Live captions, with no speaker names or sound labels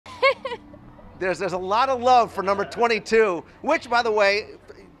there's a lot of love for number 22, which, by the way,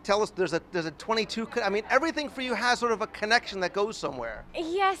 tell us, there's a 22, I mean, everything for you has sort of a connection that goes somewhere.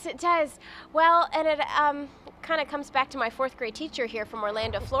 Yes, it does. Well, and it kind of comes back to my fourth grade teacher here from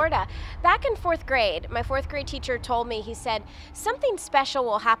Orlando, Florida. Back in fourth grade, my fourth grade teacher told me, he said, something special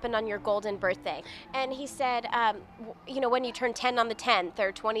will happen on your golden birthday. And he said, when you turn 10 on the 10th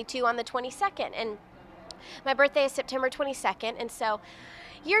or 22 on the 22nd. And my birthday is September 22nd, and so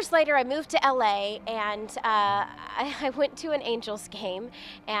years later, I moved to LA, and I went to an Angels game,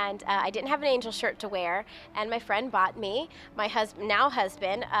 and I didn't have an Angel shirt to wear, and my friend bought me, my now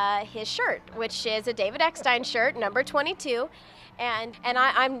husband, his shirt, which is a David Eckstein shirt, number 22, and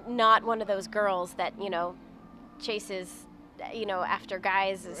I'm not one of those girls that, chases after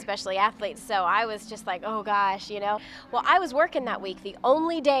guys, especially athletes. So I was just like, oh gosh, Well, I was working that week. The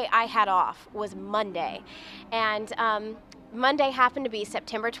only day I had off was Monday. And Monday happened to be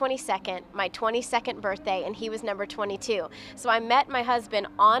September 22nd, my 22nd birthday, and he was number 22. So I met my husband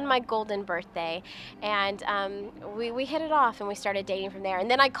on my golden birthday, and we hit it off, and we started dating from there.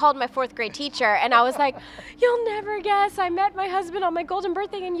 And then I called my fourth grade teacher, and I was like, you'll never guess, I met my husband on my golden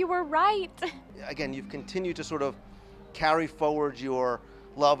birthday, and you were right. Again, you've continued to sort of carry forward your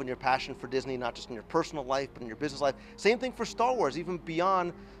love and your passion for Disney, not just in your personal life, but in your business life. Same thing for Star Wars, even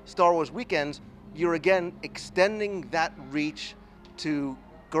beyond Star Wars weekends. You're again extending that reach to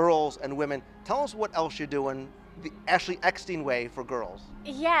girls and women. Tell us what else you're doing the Ashley Eckstein way for girls.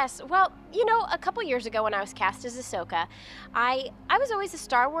 Yes, well, a couple years ago when I was cast as Ahsoka, I was always a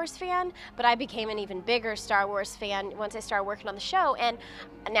Star Wars fan, but I became an even bigger Star Wars fan once I started working on the show, and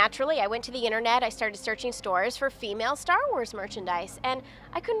naturally I went to the internet, I started searching stores for female Star Wars merchandise, and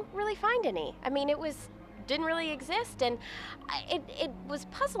I couldn't really find any. I mean, didn't really exist, and it was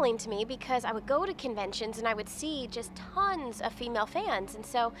puzzling to me because I would go to conventions and I would see just tons of female fans, and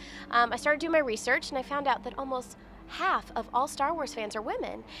so I started doing my research, and I found out that almost half of all Star Wars fans are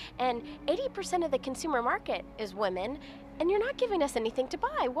women, and 80% of the consumer market is women, and you're not giving us anything to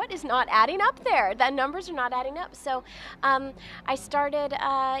buy. What is not adding up there? The numbers are not adding up. So I started,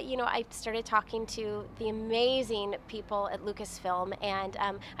 I started talking to the amazing people at Lucasfilm, and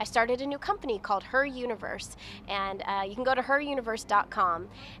I started a new company called Her Universe, and you can go to heruniverse.com,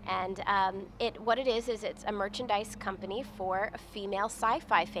 and what it is it's a merchandise company for female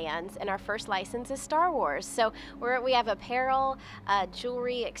sci-fi fans, and our first license is Star Wars. So we have apparel,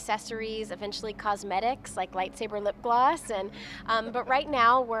 jewelry, accessories, eventually cosmetics like lightsaber lip gloss. But right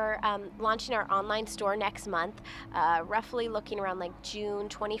now we're launching our online store next month, roughly looking around like June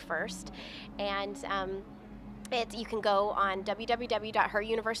 21st, and you can go on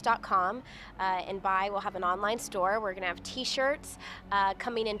www.heruniverse.com and buy. We'll have an online store. We're going to have t-shirts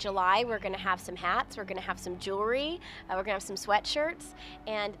coming in July. We're going to have some hats. We're going to have some jewelry. We're going to have some sweatshirts.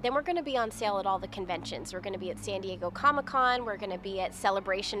 And then we're going to be on sale at all the conventions. We're going to be at San Diego Comic-Con. We're going to be at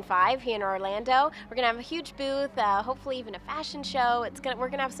Celebration 5 here in Orlando. We're going to have a huge booth, hopefully even a fashion show. We're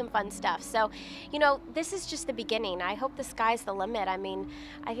going to have some fun stuff. So, this is just the beginning. I hope the sky's the limit. I mean,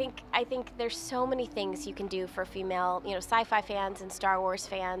 I think there's so many things you can do for female, sci-fi fans and Star Wars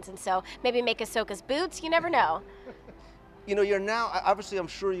fans, and so maybe make Ahsoka's boots. You never know. You're now, obviously I'm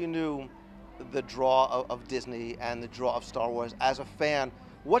sure you knew the draw of Disney and the draw of Star Wars as a fan.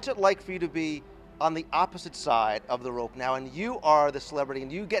 What's it like for you to be on the opposite side of the rope now, and you are the celebrity,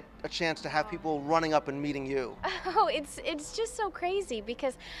 and you get a chance to have people running up and meeting you? Oh, it's just so crazy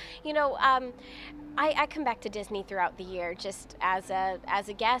because, I come back to Disney throughout the year just as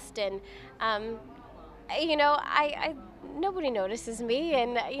a guest, and nobody notices me,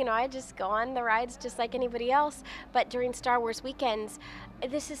 and I just go on the rides just like anybody else. But during Star Wars weekends,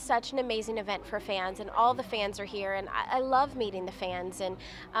 this is such an amazing event for fans, and all the fans are here, and I love meeting the fans, and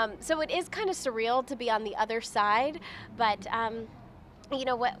so it is kind of surreal to be on the other side, but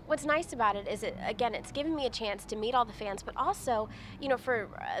what's nice about it is it's giving me a chance to meet all the fans, but also, for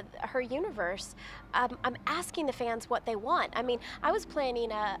Her Universe, I'm asking the fans what they want. I mean, I was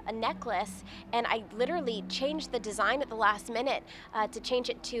planning a necklace, and I literally changed the design at the last minute to change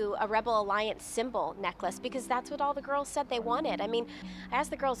it to a Rebel Alliance symbol necklace, because that's what all the girls said they wanted. I mean, I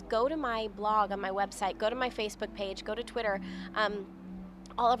asked the girls, go to my blog on my website, go to my Facebook page, go to Twitter.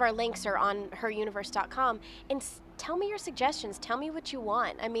 All of our links are on heruniverse.com, and tell me your suggestions. Tell me what you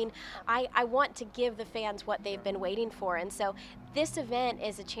want. I mean, I want to give the fans what they've been waiting for, and so this event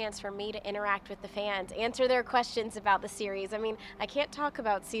is a chance for me to interact with the fans, answer their questions about the series. I mean, I can't talk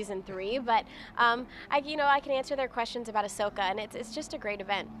about season 3, but I can answer their questions about Ahsoka, and it's just a great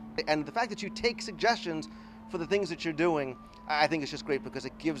event. And the fact that you take suggestions for the things that you're doing, I think it's just great because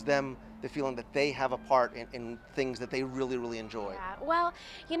it gives them the feeling that they have a part in things that they really, really enjoy. Yeah. Well,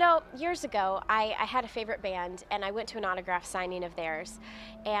 years ago, I had a favorite band, and I went to an autograph signing of theirs,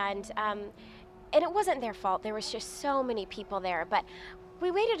 and it wasn't their fault. There was just so many people there, but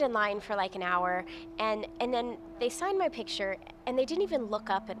we waited in line for like an hour, and then they signed my picture, and they didn't even look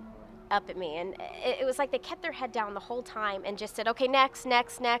up at me, and it was like they kept their head down the whole time and just said, okay, next,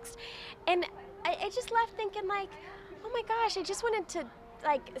 and I just left thinking like, oh my gosh, I just wanted to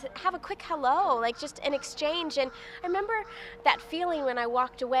like have a quick hello, like just an exchange. And I remember that feeling when I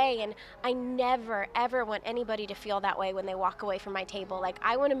walked away, and I never ever want anybody to feel that way when they walk away from my table. Like,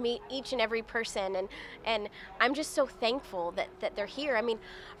 I want to meet each and every person, and I'm just so thankful that they're here. I mean,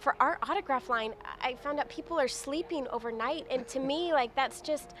 for our autograph line, I found out people are sleeping overnight, and to me, like, that's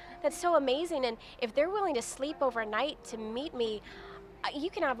so amazing. And if they're willing to sleep overnight to meet me,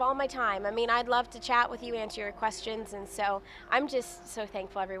 you can have all my time. I mean, I'd love to chat with you, answer your questions, and so I'm just so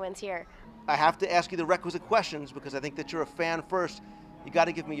thankful everyone's here. I have to ask you the requisite questions because I think that you're a fan first. You got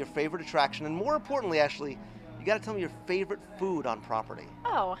to give me your favorite attraction, and more importantly, Ashley, you got to tell me your favorite food on property.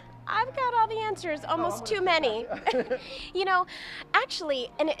 Oh, I've got all the answers, almost too many.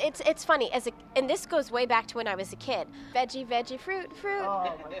 Actually, and it's funny, and this goes way back to when I was a kid. Veggie, fruit.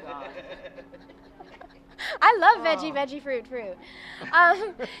 Oh my God. I love veggie, fruit.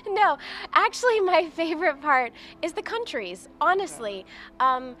 No, actually, my favorite part is the countries. Honestly,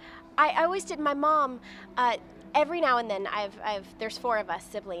 I always did. My mom, every now and then, there's 4 of us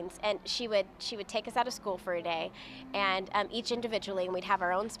siblings, and she would take us out of school for a day, and each individually, and we'd have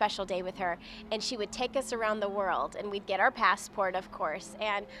our own special day with her, and she would take us around the world, and we'd get our passport, of course,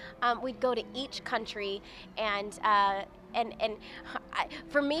 and we'd go to each country, and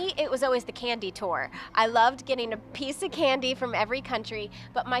for me, it was always the candy tour. I loved getting a piece of candy from every country,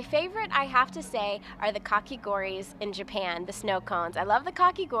 but my favorite, I have to say, are the kakigoris in Japan, the snow cones. I love the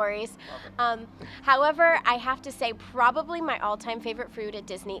kakigoris. However, I have to say, probably my all-time favorite food at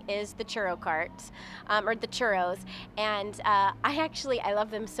Disney is the churro carts, or the churros, and I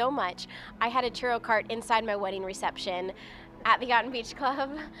love them so much. I had a churro cart inside my wedding reception at the Yacht and Beach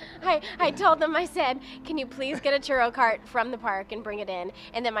Club. I told them, I said, can you please get a churro cart from the park and bring it in?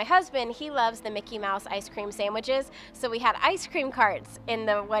 And then my husband, he loves the Mickey Mouse ice cream sandwiches, so we had ice cream carts in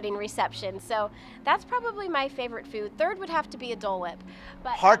the wedding reception. So that's probably my favorite food. Third would have to be a Dole Whip.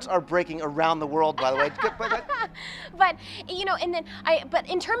 But, Hearts are breaking around the world, by the way. But, but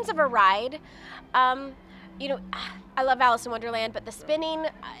in terms of a ride, I love Alice in Wonderland, but the spinning,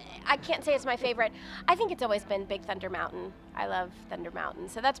 I can't say it's my favorite. I think it's always been Big Thunder Mountain. I love Thunder Mountain,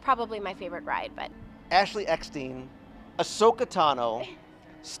 so that's probably my favorite ride. But Ashley Eckstein, Ahsoka Tano,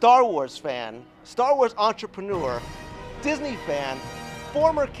 Star Wars fan, Star Wars entrepreneur, Disney fan,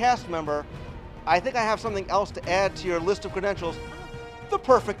 former cast member. I think I have something else to add to your list of credentials. The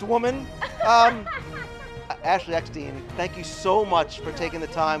perfect woman. Ashley Eckstein, thank you so much for taking the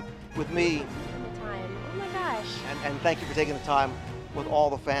time with me. And thank you for taking the time with all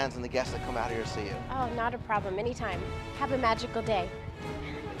the fans and the guests that come out here to see you. Oh, not a problem. Anytime. Have a magical day.